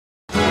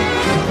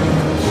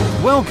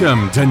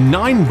Welcome to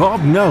 9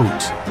 Bob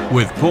Note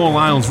with Paul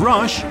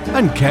Isles-Rush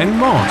and Ken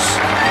Moss.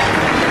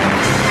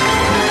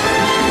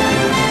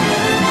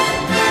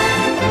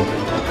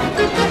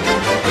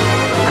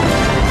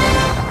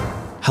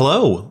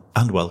 Hello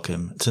and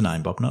welcome to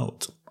 9 Bob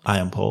Note. I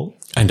am Paul.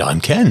 And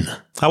I'm Ken.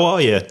 How are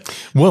you?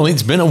 Well,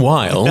 it's been a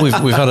while.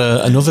 We've had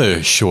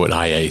another short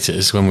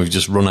hiatus when we've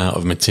just run out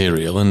of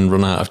material and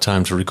run out of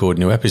time to record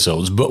new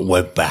episodes, but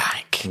we're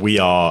back. We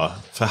are.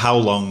 For how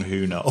long,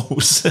 who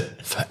knows?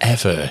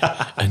 Forever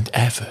and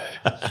ever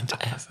and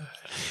ever.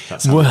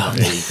 That sounds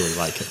vaguely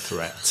like a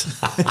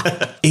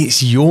threat.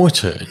 It's your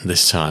turn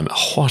this time.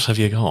 What have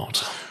you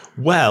got?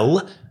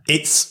 Well,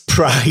 it's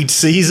Pride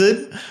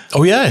season.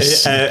 Oh,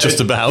 yes. Just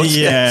about.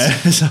 Yeah.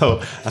 Yes. So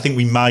I think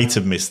we might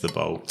have missed the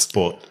boat,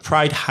 but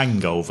Pride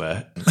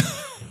hangover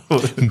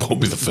won't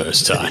be the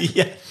first time.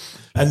 Yeah.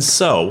 And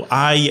so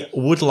I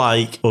would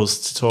like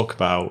us to talk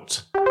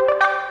about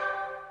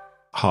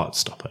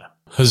Heartstopper.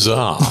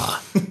 Huzzah.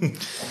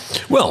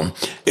 Well,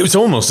 it was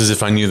almost as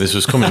if I knew this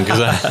was coming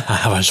because I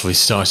have actually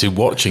started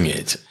watching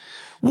it.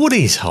 What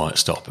is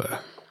Heartstopper?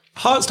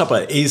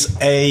 Heartstopper is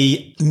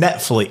a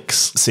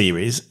Netflix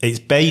series. It's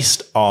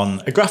based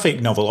on a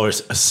graphic novel, or a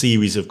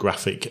series of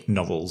graphic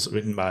novels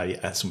written by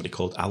somebody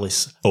called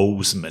Alice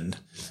Oseman.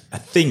 I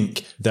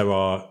think there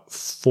are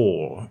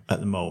 4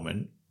 at the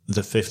moment. The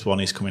 5th one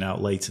is coming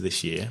out later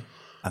this year.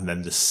 And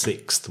then the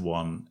 6th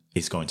one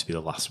is going to be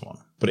the last one.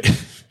 But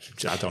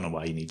I don't know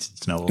why you needed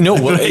to know. No,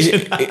 well,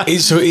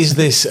 so is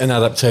this an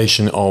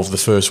adaptation of the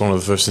first one or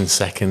the first and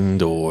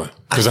second? Or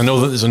because I know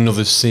that there's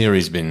another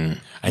series been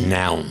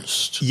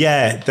announced.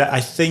 Yeah, I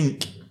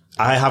think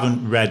I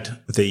haven't read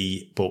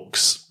the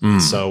books.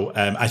 So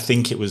I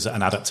think it was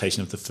an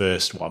adaptation of the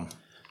first one.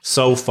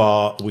 So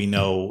far, we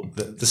know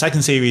that the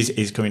second series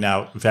is coming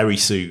out very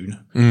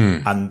soon,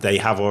 and they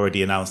have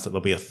already announced that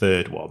there'll be a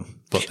 3rd one.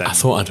 But then, I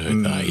thought I'd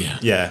heard that, yeah.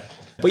 Yeah.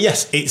 But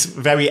yes, it's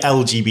very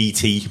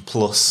LGBT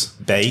plus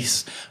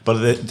base,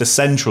 but the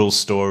central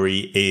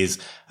story is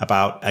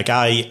about a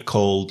guy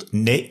called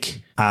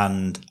Nick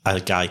and a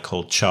guy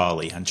called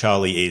Charlie. And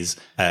Charlie is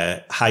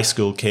a high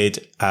school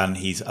kid, and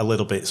he's a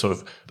little bit sort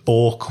of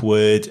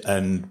awkward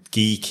and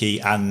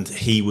geeky, and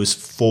he was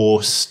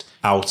forced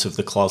out of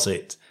the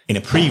closet in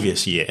a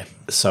previous year.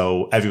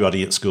 So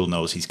everybody at school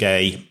knows he's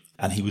gay,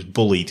 and he was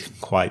bullied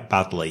quite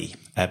badly.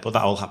 But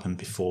that all happened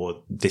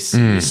before this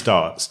series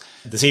starts.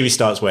 The series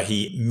starts where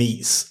he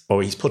meets,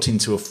 or he's put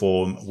into a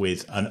form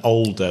with an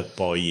older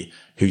boy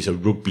who's a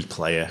rugby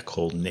player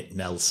called Nick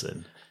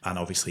Nelson. And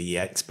obviously he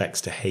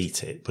expects to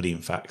hate it, but in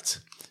fact,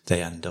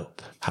 they end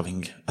up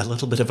having a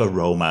little bit of a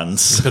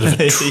romance. A bit of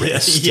a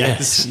tryst,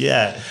 yes.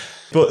 Yeah.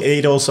 But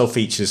it also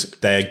features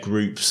their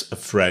groups of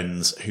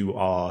friends who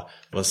are,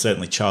 well,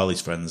 certainly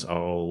Charlie's friends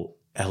are all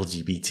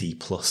LGBT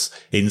plus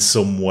in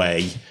some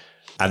way.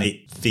 And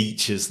it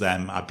features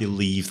them. I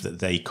believe that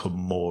they come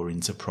more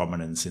into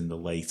prominence in the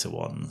later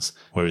ones,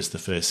 whereas the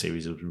first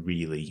series was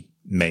really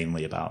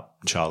mainly about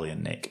Charlie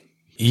and Nick.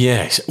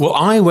 Yes. Well,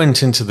 I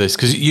went into this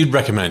because you'd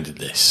recommended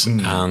this,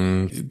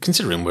 and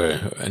considering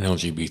we're an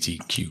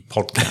LGBTQ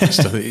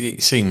podcast,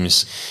 it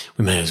seems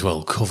we may as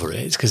well cover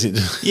it because it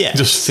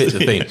does fit the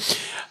theme.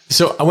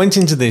 So I went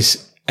into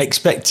this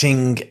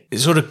expecting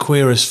sort of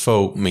Queer as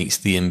Folk meets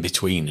the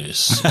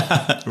In-Betweeners.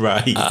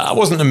 Right. I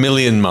wasn't a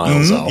million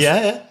miles off.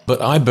 Yeah.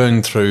 But I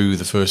burned through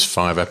the first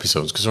 5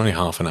 episodes because they're only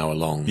half an hour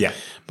long. Yeah.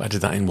 But I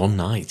did that in one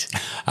night.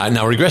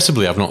 Now,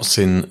 regrettably, I've not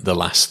seen the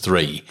last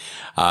 3.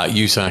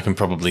 You say I can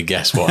probably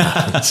guess what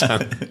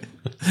happened.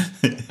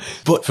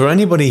 But for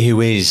anybody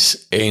who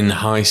is in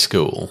high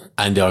school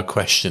and are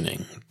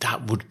questioning,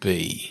 that would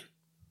be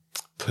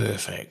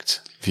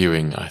perfect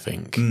viewing, I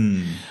think.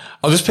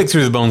 I'll just pick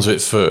through the bones of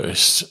it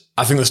first.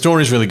 I think the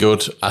story is really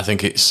good. I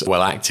think it's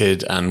well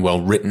acted and well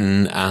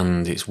written,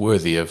 and it's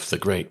worthy of the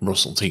great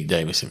Russell T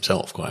Davies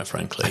himself, quite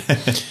frankly.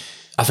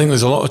 I think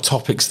there's a lot of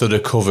topics that are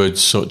covered,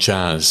 such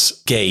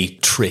as gay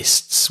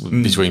trysts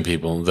between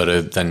people that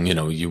are then,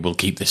 you will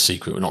keep this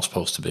secret, we're not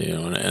supposed to be,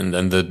 and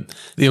the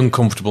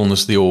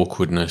uncomfortableness, the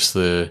awkwardness,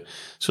 the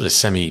sort of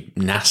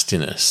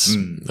semi-nastiness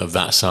of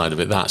that side of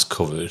it, that's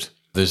covered.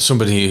 There's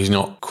somebody who's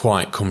not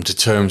quite come to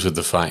terms with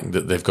the fact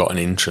that they've got an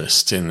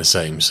interest in the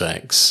same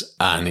sex,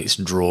 and it's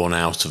drawn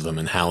out of them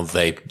and how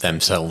they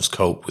themselves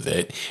cope with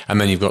it. And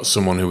then you've got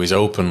someone who is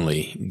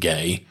openly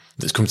gay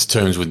that's come to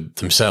terms with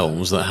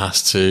themselves that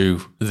has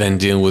to then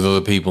deal with other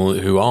people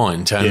who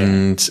aren't,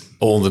 and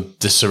all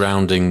the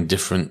surrounding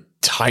different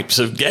types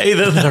of gay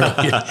that there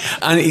are.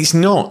 And it's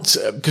not,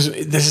 because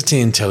there's a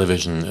tea in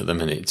television at the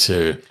minute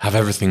to have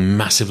everything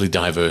massively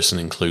diverse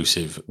and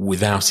inclusive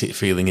without it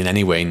feeling in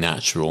any way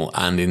natural.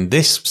 And in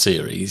this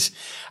series,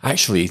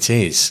 actually it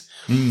is.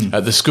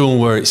 At the school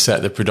where it's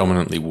set, they're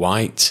predominantly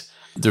white.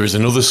 There is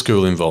another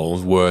school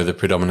involved where they're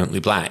predominantly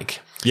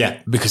black.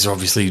 Yeah. Because they're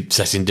obviously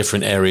set in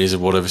different areas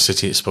of whatever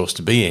city it's supposed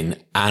to be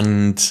in.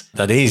 And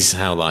that is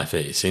how life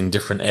is. In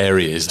different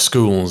areas,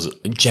 schools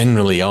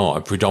generally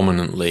are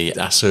predominantly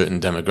a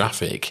certain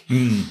demographic.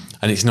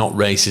 And it's not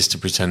racist to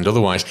pretend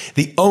otherwise.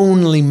 The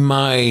only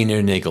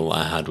minor niggle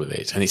I had with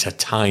it, and it's a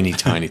tiny,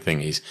 tiny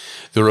thing, is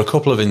there were a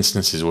couple of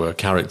instances where a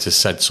character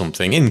said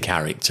something in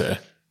character,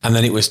 and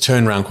then it was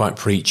turned around quite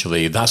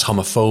preachily. That's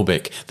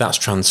homophobic. That's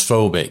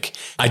transphobic.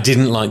 I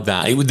didn't like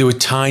that. There were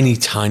tiny,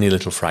 tiny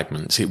little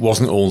fragments. It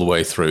wasn't all the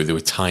way through. There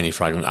were tiny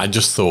fragments. I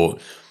just thought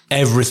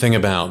everything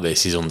about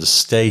this is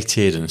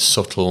understated and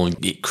subtle.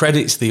 It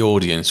credits the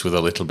audience with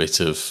a little bit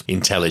of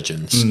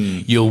intelligence.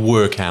 You'll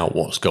work out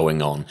what's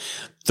going on.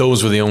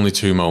 Those were the only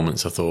two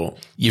moments I thought,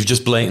 you've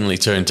just blatantly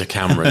turned to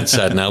camera and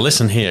said, now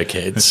listen here,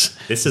 kids.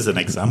 This is an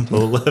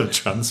example of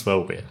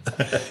transphobia.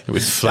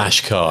 With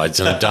flashcards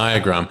and a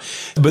diagram.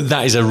 But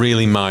that is a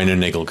really minor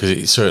niggle because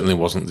it certainly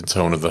wasn't the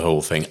tone of the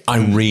whole thing.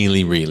 I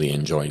really, really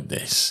enjoyed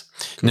this.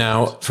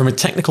 Now, from a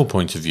technical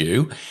point of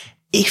view,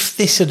 if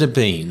this had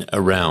been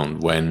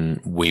around when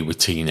we were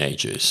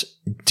teenagers,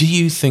 do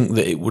you think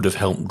that it would have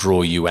helped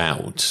draw you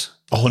out?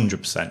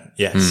 100%,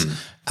 yes.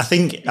 I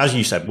think, as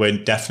you said, we're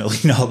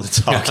definitely not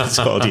the target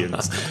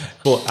audience.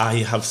 But I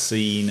have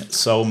seen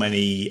so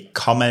many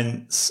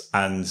comments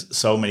and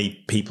so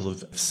many people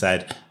have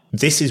said,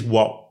 this is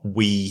what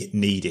we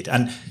needed.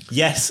 And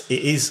yes,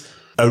 it is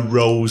a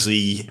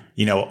rosy,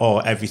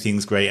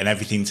 everything's great and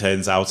everything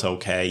turns out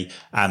okay.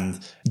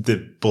 And the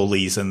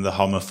bullies and the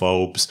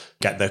homophobes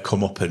get their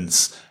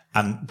comeuppance.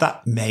 And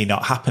that may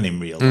not happen in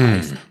real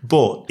life.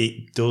 But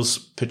it does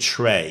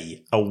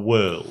portray a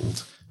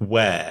world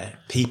where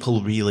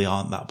people really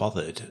aren't that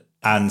bothered.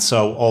 And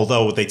so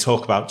although they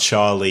talk about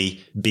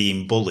Charlie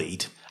being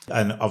bullied,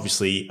 and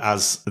obviously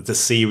as the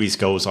series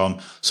goes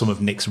on, some of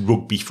Nick's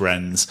rugby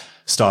friends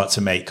start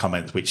to make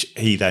comments, which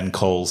he then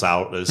calls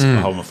out as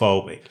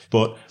homophobic.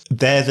 But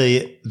they're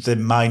the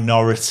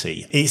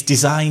minority. It's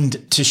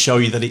designed to show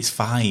you that it's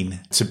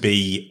fine to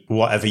be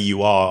whatever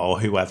you are or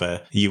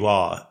whoever you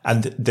are.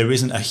 And there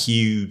isn't a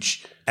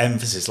huge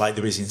emphasis like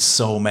there is in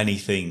so many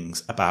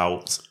things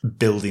about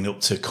building up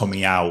to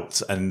coming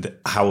out and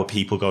how are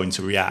people going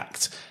to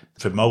react.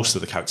 For most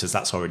of the characters,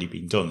 that's already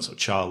been done. So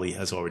Charlie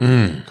has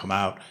already come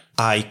out.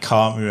 I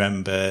can't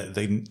remember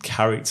the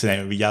character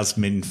name of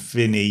Yasmin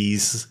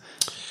Finney's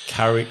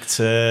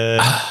character.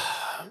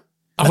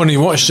 I've only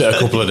watched it a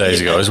couple of days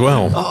ago as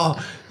well.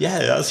 Oh, yeah,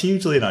 that's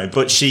hugely annoying.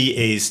 But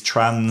she is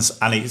trans,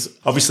 and it's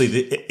obviously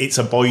it's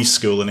a boys'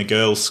 school and a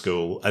girls'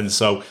 school, and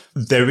so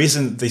there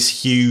isn't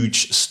this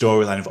huge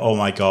storyline of, oh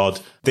my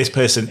god, this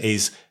person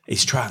is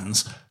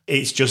trans.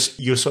 It's just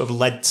you're sort of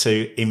led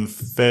to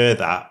infer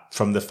that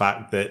from the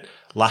fact that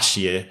last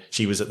year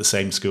she was at the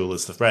same school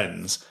as the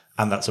friends,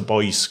 and that's a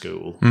boys'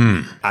 school.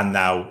 And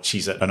now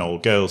she's at an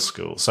all-girls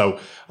school. So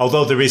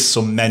although there is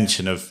some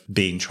mention of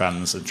being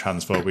trans and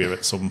transphobia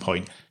at some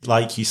point,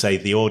 like you say,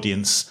 the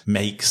audience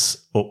makes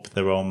up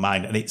their own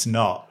mind. And it's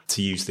not,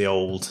 to use the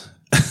old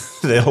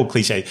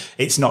cliche,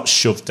 it's not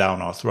shoved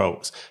down our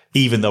throats.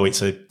 Even though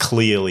it's a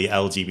clearly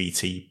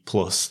LGBT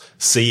plus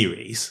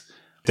series,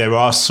 there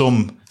are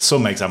some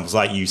examples,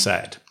 like you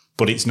said,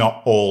 but it's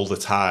not all the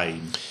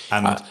time.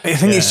 And I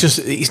think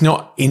it's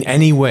not in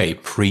any way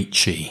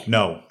preachy.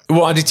 No.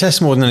 What I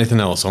detest more than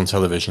anything else on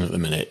television at the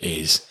minute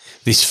is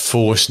this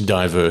forced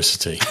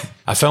diversity.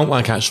 I felt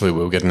like actually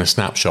we were getting a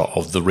snapshot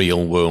of the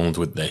real world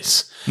with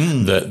this.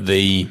 That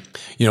the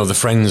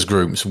friends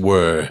groups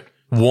were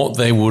what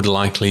they would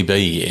likely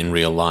be in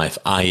real life,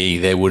 i.e.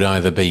 they would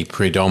either be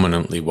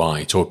predominantly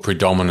white or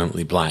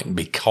predominantly black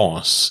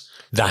because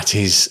that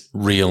is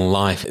real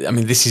life. I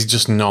mean, this is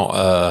just not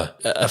a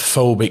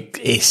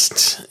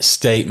phobic-ist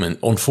statement.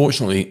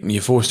 Unfortunately,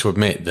 you're forced to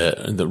admit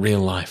that real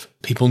life,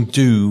 people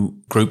do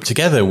group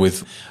together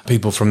with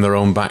people from their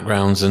own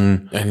backgrounds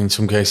and in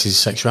some cases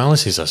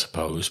sexualities, I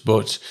suppose.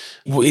 But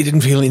it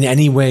didn't feel in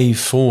any way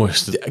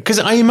forced. Because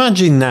I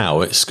imagine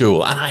now at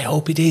school, and I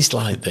hope it is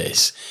like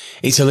this,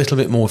 it's a little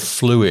bit more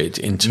fluid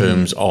in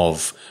terms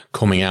of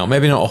coming out.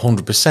 Maybe not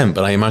 100%,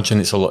 but I imagine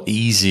it's a lot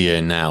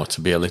easier now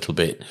to be a little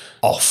bit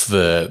off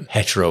the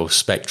hetero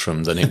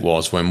spectrum than it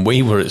was when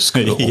we were at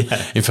school.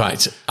 Yeah. In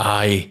fact,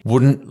 I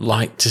wouldn't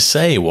like to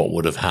say what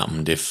would have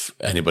happened if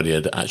anybody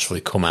had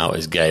actually come out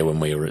as gay when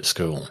we were at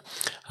school.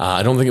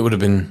 I don't think it would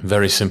have been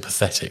very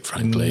sympathetic,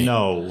 frankly.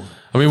 No.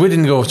 I mean, we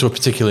didn't go to a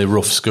particularly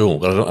rough school,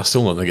 but I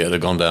still don't think it would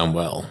have gone down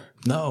well.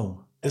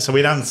 No. So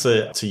in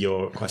answer to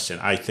your question,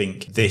 I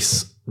think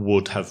this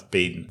would have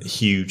been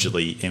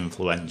hugely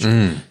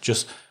influential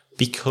just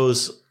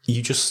because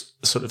you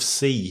just sort of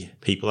see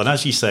people. And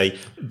as you say,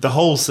 the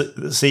whole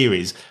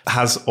series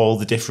has all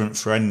the different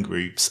friend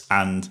groups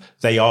and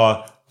they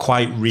are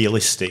quite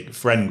realistic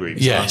friend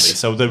groups, aren't they?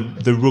 So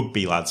the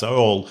rugby lads are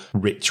all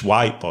rich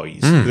white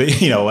boys,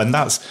 and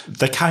that's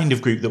the kind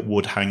of group that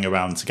would hang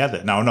around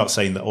together. Now, I'm not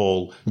saying that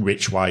all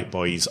rich white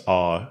boys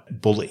are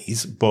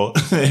bullies, but,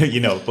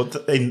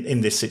 but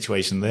in this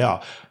situation they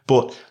are.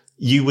 But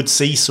you would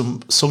see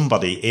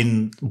somebody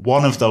in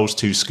one of those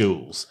two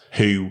schools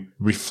who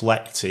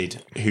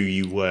reflected who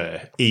you were,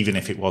 even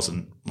if it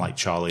wasn't like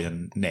Charlie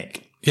and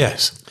Nick.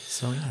 Yes.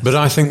 So, yes. But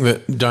I think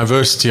that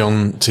diversity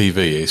on TV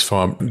is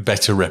far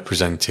better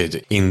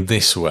represented in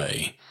this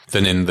way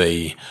than in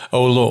the,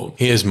 oh, look,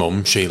 here's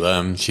Mum,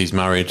 Sheila, she's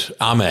married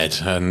Ahmed,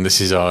 and this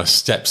is our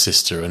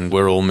stepsister, and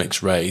we're all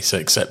mixed race,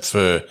 except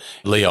for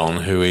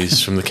Leon, who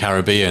is from the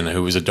Caribbean,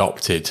 who was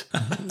adopted.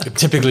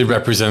 Typically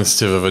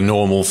representative of a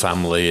normal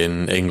family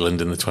in England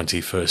in the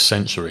 21st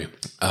century.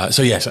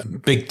 So yes,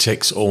 big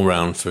ticks all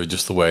round for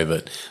just the way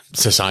that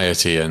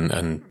society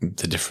and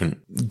the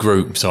different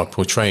groups are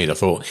portrayed. I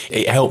thought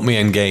it helped me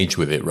engage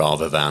with it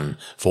rather than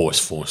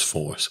force.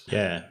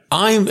 Yeah.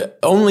 I'm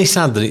only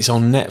sad that it's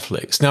on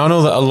Netflix. Now, I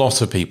know that a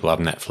lot of people have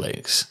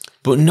Netflix,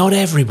 but not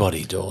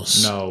everybody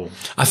does. No.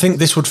 I think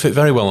this would fit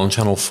very well on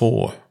Channel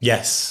 4.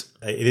 Yes.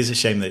 It is a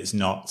shame that it's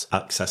not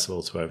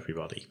accessible to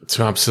everybody.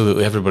 To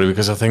absolutely everybody,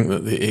 because I think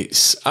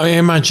that I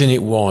imagine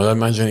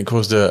it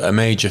caused a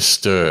major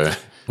stir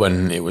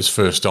when it was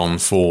first on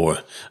for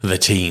the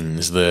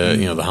teens,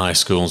 the high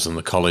schools and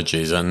the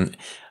colleges, and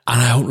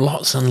I hope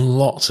lots and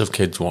lots of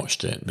kids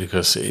watched it,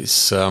 because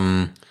it's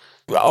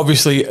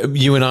obviously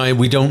you and I,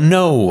 we don't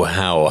know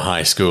how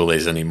high school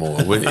is anymore.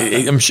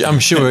 I'm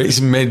sure it's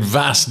made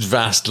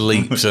vast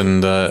leaps,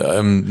 and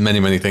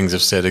many things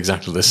have said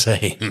exactly the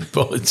same,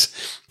 but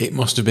it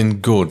must have been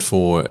good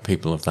for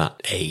people of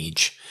that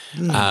age.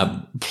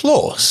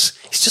 Plus,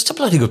 it's just a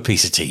bloody good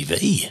piece of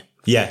TV.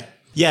 Yeah,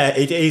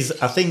 it is.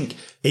 I think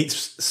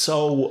it's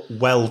so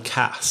well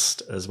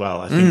cast as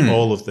well. I think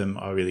all of them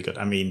are really good.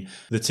 I mean,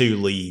 the two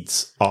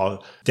leads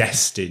are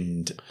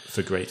destined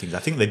for great things. I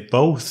think they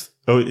both...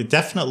 Oh,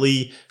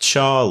 definitely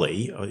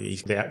Charlie,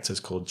 the actor's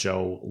called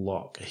Joe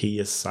Locke. He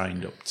has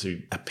signed up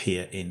to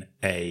appear in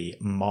a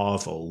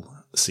Marvel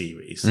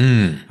series.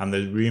 And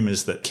the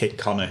rumours that Kit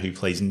Connor, who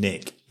plays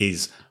Nick,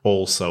 is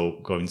also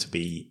going to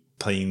be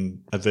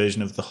playing a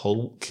version of the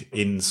Hulk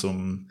in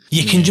some...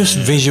 You can just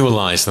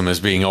visualise them as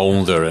being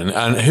older.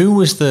 And who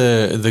was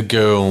the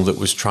girl that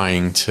was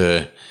trying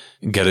to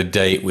get a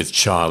date with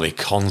Charlie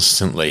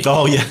constantly?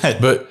 Oh, yeah.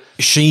 But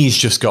she's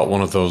just got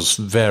one of those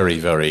very,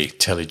 very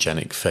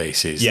telegenic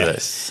faces.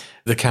 Yes. That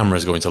the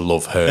camera's going to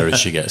love her as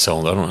she gets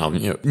older. I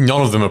don't know.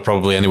 None of them are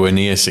probably anywhere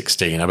near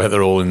 16. I bet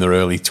they're all in their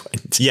early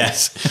 20s.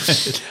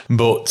 Yes.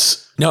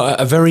 But no,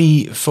 a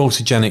very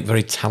photogenic,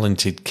 very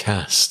talented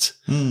cast.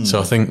 So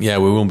I think, we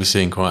will be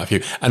seeing quite a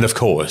few. And of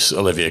course,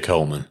 Olivia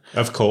Colman.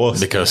 Of course.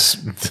 Because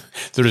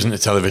there isn't a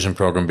television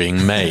programme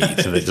being made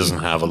that doesn't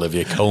have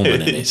Olivia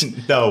Colman in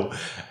it. No.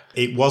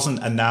 It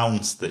wasn't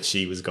announced that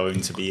she was going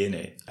to be in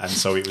it, and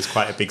so it was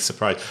quite a big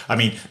surprise. I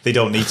mean, they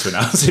don't need to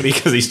announce it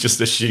because it's just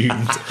assumed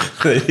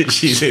that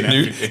she's in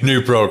it.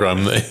 New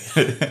programme.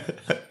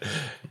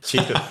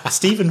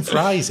 Stephen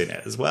Fry's in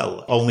it as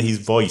well. Only his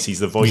voice. He's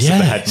the voice of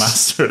the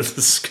headmaster of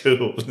the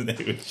school,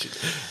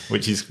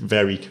 which is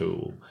very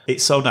cool.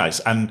 It's so nice.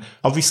 And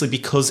obviously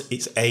because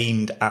it's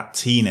aimed at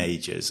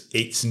teenagers,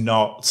 it's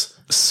not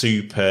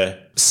super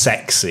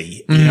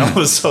sexy,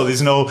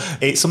 so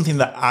it's something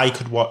that I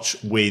could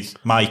watch with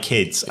my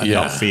kids and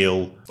not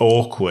feel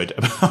awkward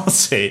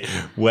about it.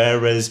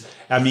 Whereas,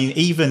 I mean,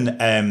 even,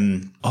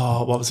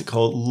 what was it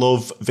called?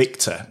 Love,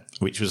 Victor,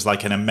 which was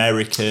like an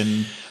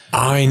American...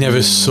 I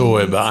never saw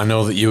it, but I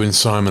know that you and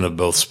Simon have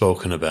both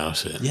spoken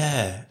about it.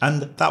 Yeah,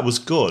 and that was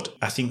good.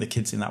 I think the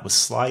kids in that were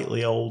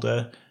slightly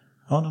older.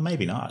 Oh, no,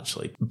 maybe not,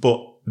 actually.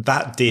 But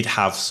that did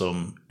have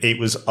it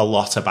was a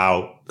lot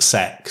about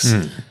sex,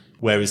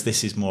 whereas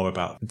this is more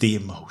about the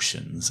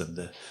emotions and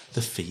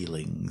the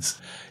feelings.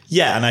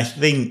 Yeah, and I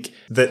think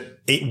that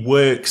it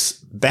works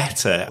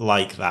better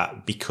like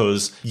that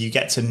because you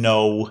get to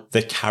know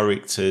the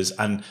characters,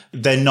 and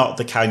they're not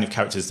the kind of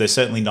characters, they're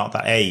certainly not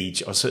that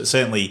age, or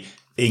certainly...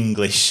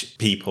 English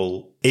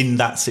people in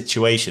that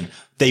situation,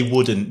 they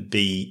wouldn't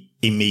be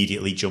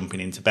immediately jumping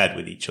into bed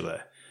with each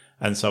other.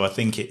 And so I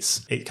think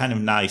it's kind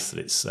of nice that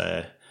it's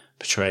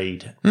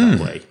portrayed that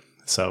way.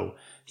 So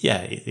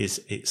yeah,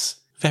 it's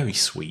very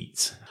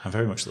sweet. I'm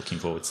very much looking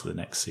forward to the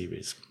next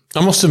series.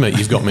 I must admit,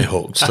 you've got me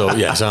hooked. So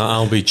yes,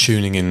 I'll be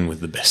tuning in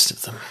with the best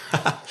of them.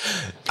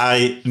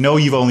 I know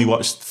you've only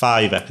watched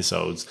 5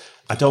 episodes.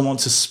 I don't want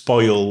to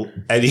spoil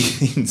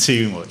anything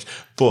too much,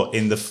 but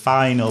in the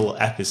final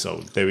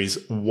episode, there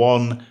is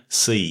one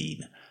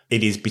scene.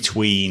 It is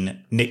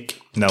between Nick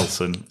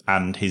Nelson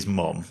and his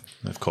mum,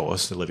 of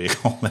course, Olivia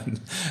Colman.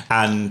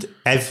 And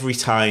every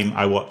time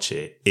I watch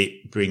it,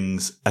 it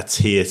brings a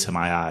tear to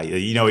my eye.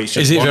 It's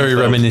just... Is it very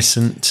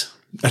reminiscent?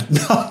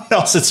 No,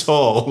 not at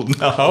all.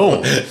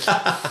 No.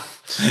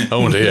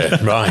 Oh dear.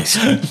 Right.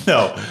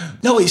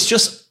 No, it's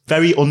just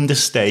very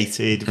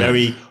understated,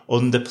 very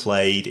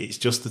underplayed. It's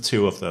just the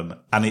two of them.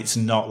 And it's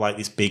not like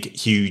this big,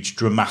 huge,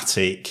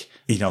 dramatic,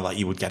 like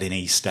you would get in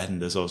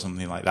EastEnders or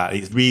something like that.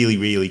 It's really,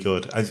 really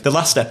good. The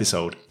last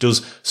episode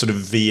does sort of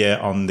veer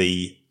on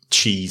the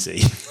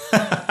cheesy.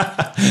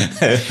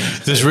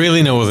 There's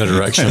really no other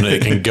direction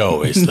it can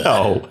go, is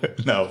there?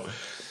 No.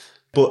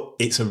 But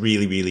it's a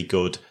really, really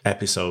good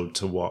episode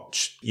to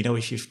watch. You know,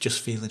 if you're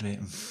just feeling a bit,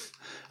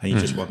 and you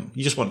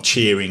just want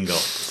cheering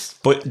up.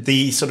 But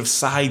the sort of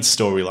side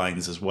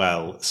storylines as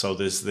well. So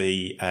there's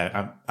the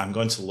I'm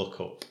going to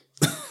look up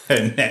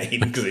her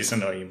name because it's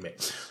annoying me.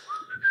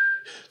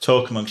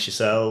 Talk amongst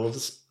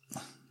yourselves.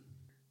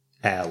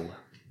 Elle.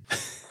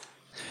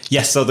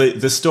 Yes, so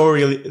the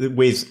story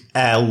with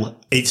Elle,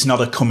 it's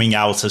not a coming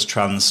out as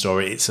trans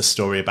story. It's a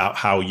story about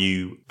how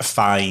you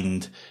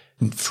find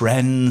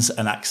friends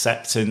and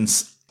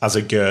acceptance as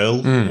a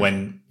girl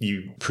when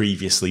you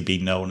previously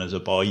been known as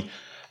a boy.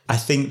 I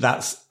think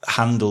that's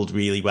handled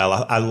really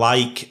well. I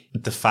like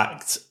the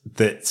fact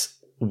that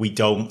we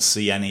don't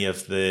see any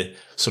of the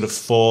sort of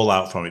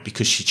fallout from it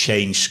because she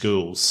changed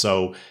schools.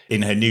 So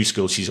in her new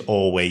school, she's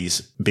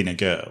always been a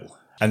girl.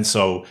 And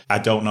so I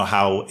don't know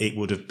how it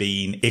would have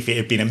been if it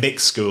had been a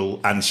mixed school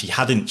and she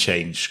hadn't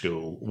changed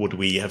school. Would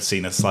we have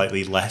seen a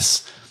slightly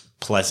less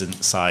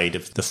pleasant side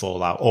of the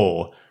fallout,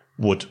 or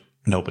would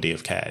nobody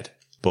have cared?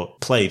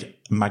 But played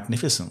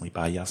magnificently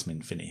by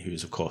Yasmin Finney,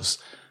 who's, of course,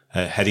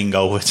 heading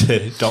over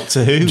to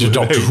Doctor Who. To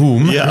Doctor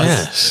Whom,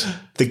 yes.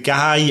 The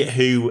guy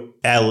who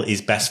Elle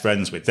is best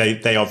friends with,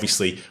 they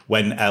obviously,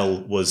 when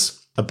Elle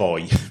was a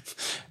boy,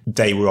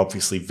 they were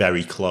obviously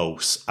very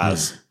close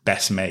as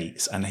best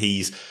mates. And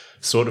he's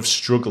sort of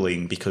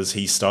struggling because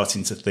he's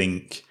starting to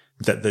think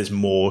that there's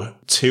more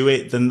to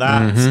it than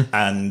that.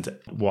 And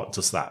what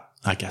does that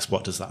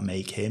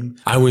make him?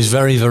 I was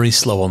very, very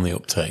slow on the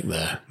uptake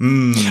there.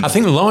 I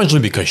think largely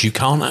because you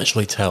can't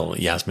actually tell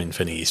Yasmin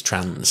Finney is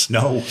trans.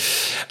 No.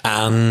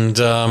 And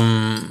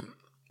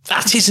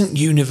that isn't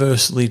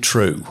universally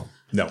true.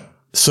 No.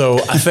 So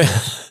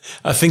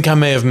I think I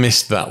may have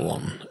missed that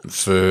one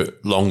for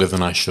longer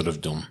than I should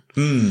have done.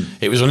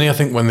 It was only, I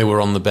think, when they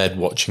were on the bed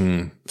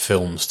watching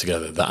films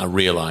together that I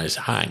realised,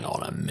 hang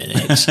on a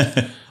minute.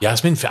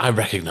 Yasmin, I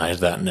recognise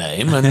that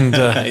name, and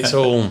it's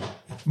all...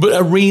 But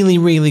a really,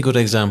 really good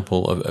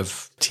example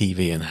of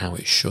TV and how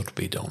it should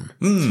be done.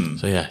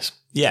 So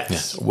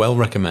yes, well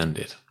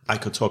recommended. I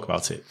could talk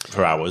about it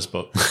for hours,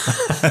 but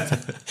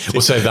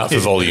we'll save that for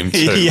volume 2.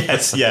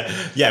 Yes,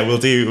 yeah. We'll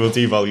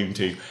do volume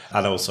 2,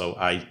 and also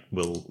I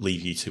will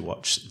leave you to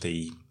watch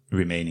the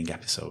remaining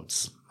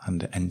episodes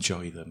and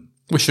enjoy them.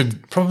 We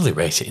should probably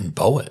rate it in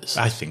boas.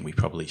 I think we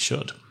probably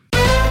should.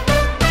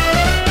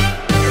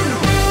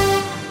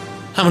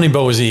 How many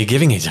boas are you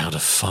giving it out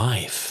of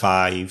 5?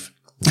 5.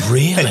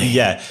 Really?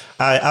 Yeah,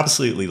 I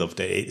absolutely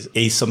loved it.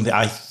 It's something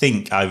I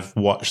think I've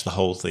watched the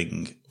whole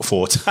thing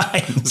 4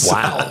 times.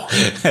 Wow.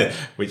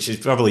 Which is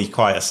probably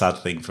quite a sad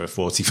thing for a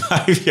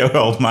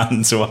 45-year-old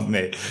man to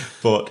admit.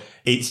 But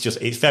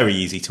it's very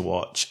easy to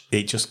watch.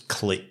 It just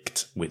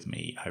clicked with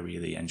me. I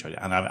really enjoyed it.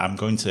 And I'm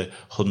going to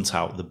hunt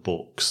out the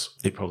books.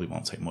 It probably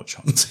won't take much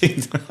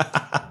hunting.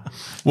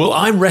 Well,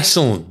 I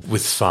wrestled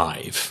with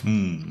 5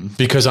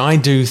 because I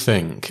do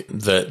think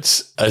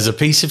that as a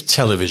piece of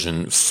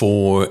television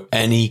for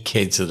any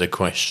kids that are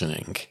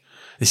questioning,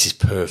 this is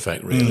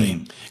perfect,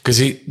 really. Because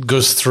it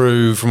goes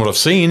through, from what I've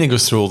seen, it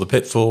goes through all the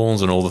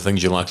pitfalls and all the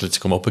things you're likely to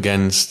come up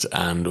against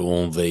and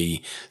all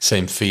the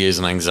same fears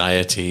and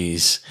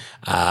anxieties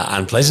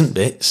and pleasant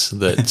bits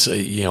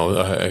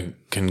that,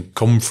 can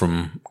come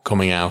from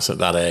coming out at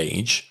that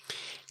age.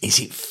 Is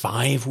it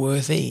 5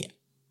 worthy?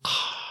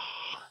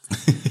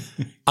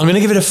 I'm going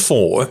to give it a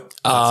 4.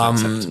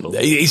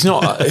 It's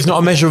not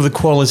a measure of the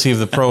quality of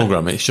the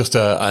program. It's just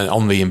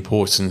on the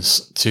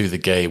importance to the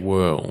gay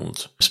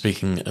world.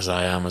 Speaking as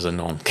I am as a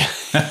non-gay,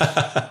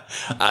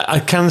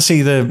 I can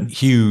see the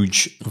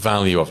huge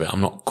value of it.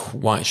 I'm not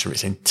quite sure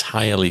it's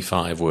entirely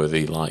 5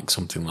 worthy, like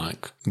something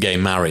like Gay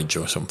Marriage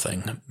or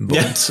something.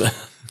 But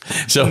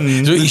so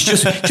it's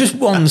just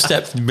one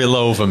step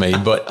below for me,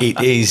 but it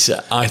is,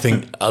 I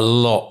think, a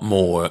lot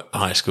more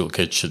high school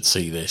kids should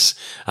see this.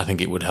 I think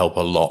it would help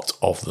a lot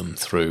of them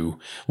through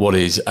what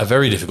is a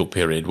very difficult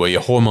period where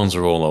your hormones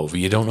are all over.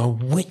 You don't know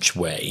which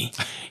way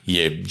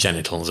your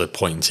genitals are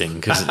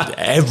pointing because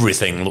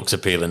everything looks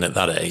appealing at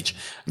that age.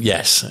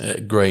 Yes,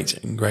 great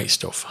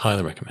stuff.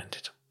 Highly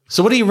recommended.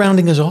 So what are you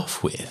rounding us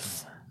off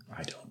with?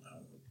 I don't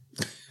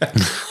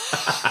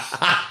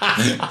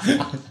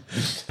know.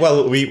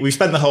 Well, we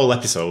spent the whole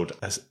episode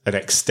as an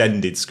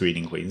extended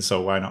Screening Queens, so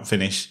why not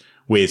finish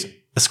with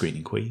a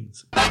Screening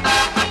Queens? I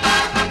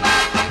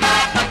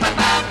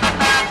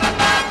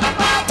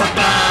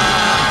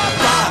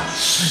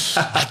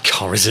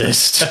can't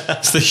resist.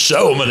 It's the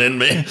showman in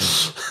me.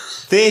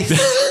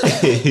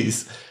 This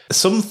is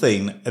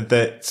something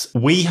that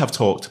we have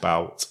talked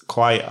about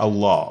quite a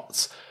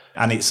lot,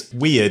 and it's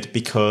weird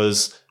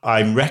because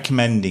I'm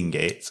recommending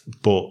it,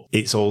 but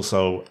it's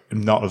also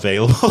not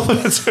available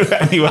to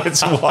anywhere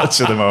to watch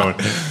at the moment.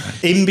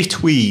 In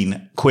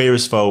between Queer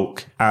as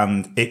Folk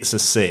and It's a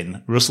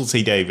Sin, Russell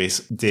T Davies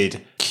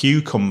did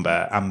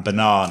Cucumber and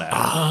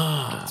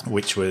Banana,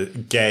 which were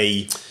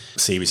gay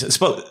series. It's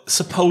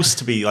supposed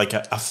to be like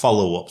a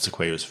follow-up to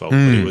Queer as Folk, but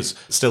it was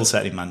still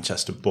set in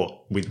Manchester,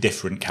 but with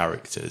different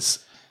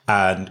characters.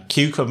 And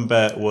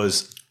Cucumber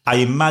was I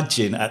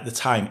imagine at the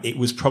time it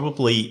was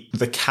probably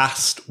the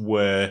cast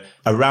were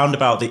around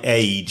about the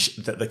age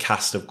that the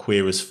cast of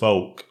Queer as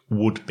Folk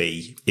would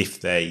be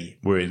if they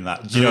were in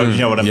that. Do you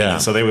know what I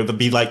mean? So they would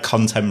be like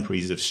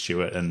contemporaries of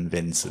Stuart and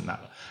Vince and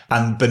that.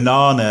 And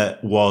Banana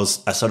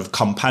was a sort of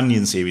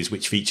companion series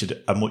which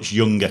featured a much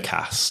younger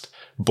cast,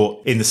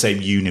 but in the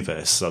same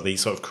universe. So they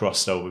sort of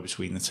crossed over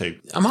between the two.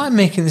 Am I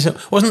making this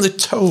up? Wasn't the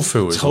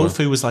Tofu as well?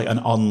 Tofu was like an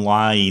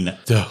online...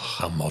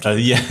 How modern.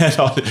 It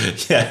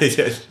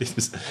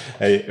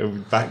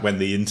was back when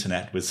the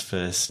internet was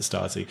first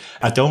starting.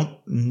 I don't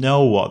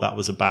know what that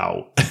was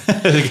about.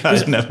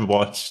 I've never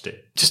watched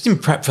it. Just in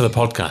prep for the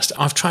podcast,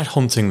 I've tried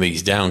hunting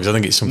these down because I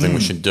think it's something we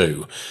should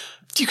do.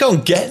 You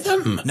can't get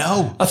them.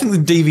 No. I think the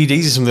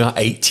DVDs are something like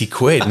 80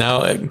 quid.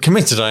 Now,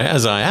 committed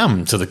as I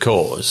am to the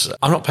cause,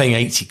 I'm not paying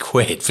 80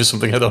 quid for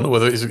something I don't know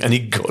whether it's any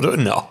good or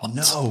not.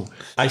 No.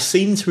 I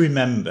seem to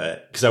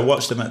remember, because I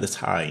watched them at the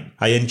time,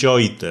 I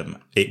enjoyed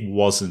them. It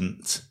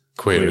wasn't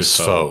Queer as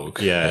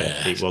Folk.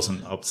 Yeah, it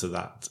wasn't up to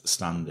that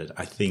standard.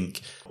 I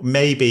think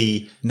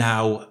maybe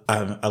now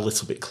I'm a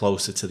little bit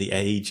closer to the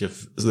age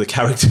of the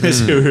characters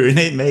who are in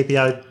it. Maybe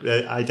I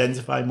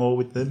identify more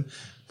with them.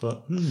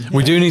 But,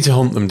 we do need to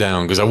hunt them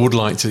down because I would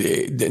like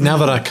to. Now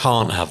that I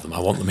can't have them, I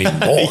want them even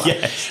more.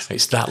 Yes.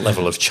 It's that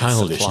level of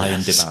childishness. Supply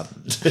and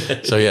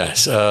demand. So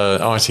yes,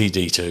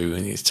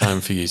 RTD2. It's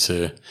time for you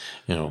to,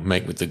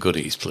 make with the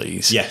goodies,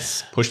 please.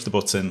 Yes, push the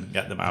button,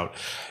 get them out.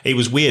 It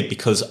was weird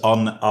because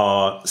on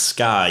our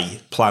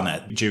Sky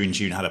Planet during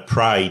June had a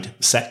Pride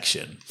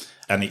section,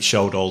 and it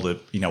showed all the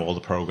all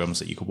the programs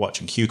that you could watch,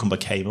 and Cucumber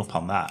came up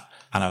on that.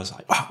 And I was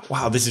like,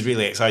 wow, this is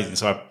really exciting.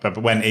 So I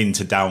went in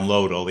to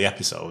download all the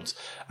episodes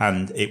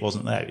and it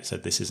wasn't there. It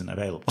said, this isn't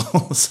available.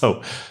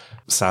 So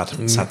sad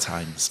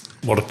times.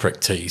 What a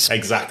prick tease.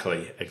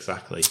 Exactly.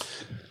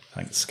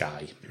 Thanks,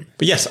 Sky.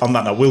 But yes, on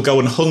that note, we'll go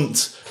and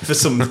hunt for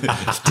some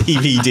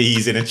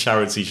DVDs in a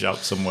charity shop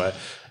somewhere.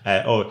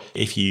 Or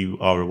if you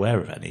are aware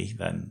of any,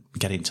 then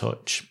get in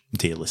touch,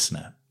 dear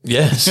listener.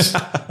 Yes.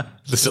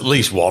 There's at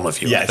least one of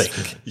you, I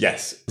think.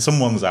 Yes,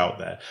 someone's out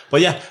there.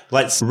 But yeah,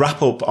 let's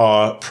wrap up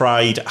our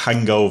Pride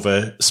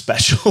hangover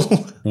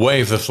special.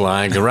 Wave the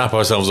flag, wrap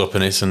ourselves up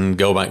in it, and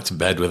go back to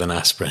bed with an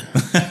aspirin.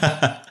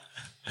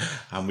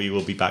 And we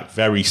will be back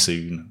very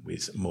soon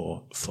with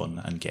more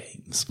fun and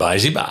games.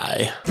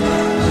 Bye-bye.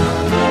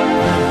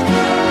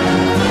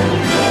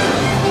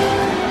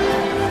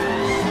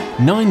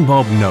 Nine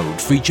Bob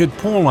Note featured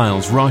Paul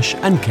Isles-Rush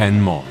and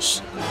Ken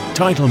Moss.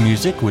 Title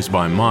music was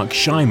by Mark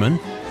Scheiman,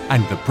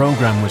 and the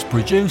program was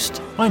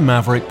produced by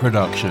Maverick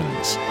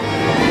Productions.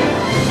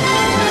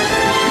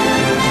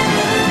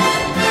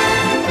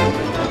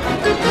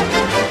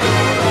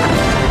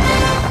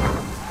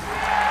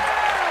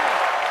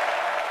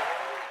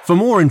 For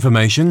more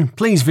information,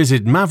 please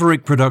visit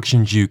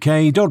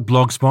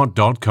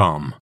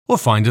maverickproductionsuk.blogspot.com or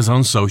find us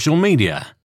on social media.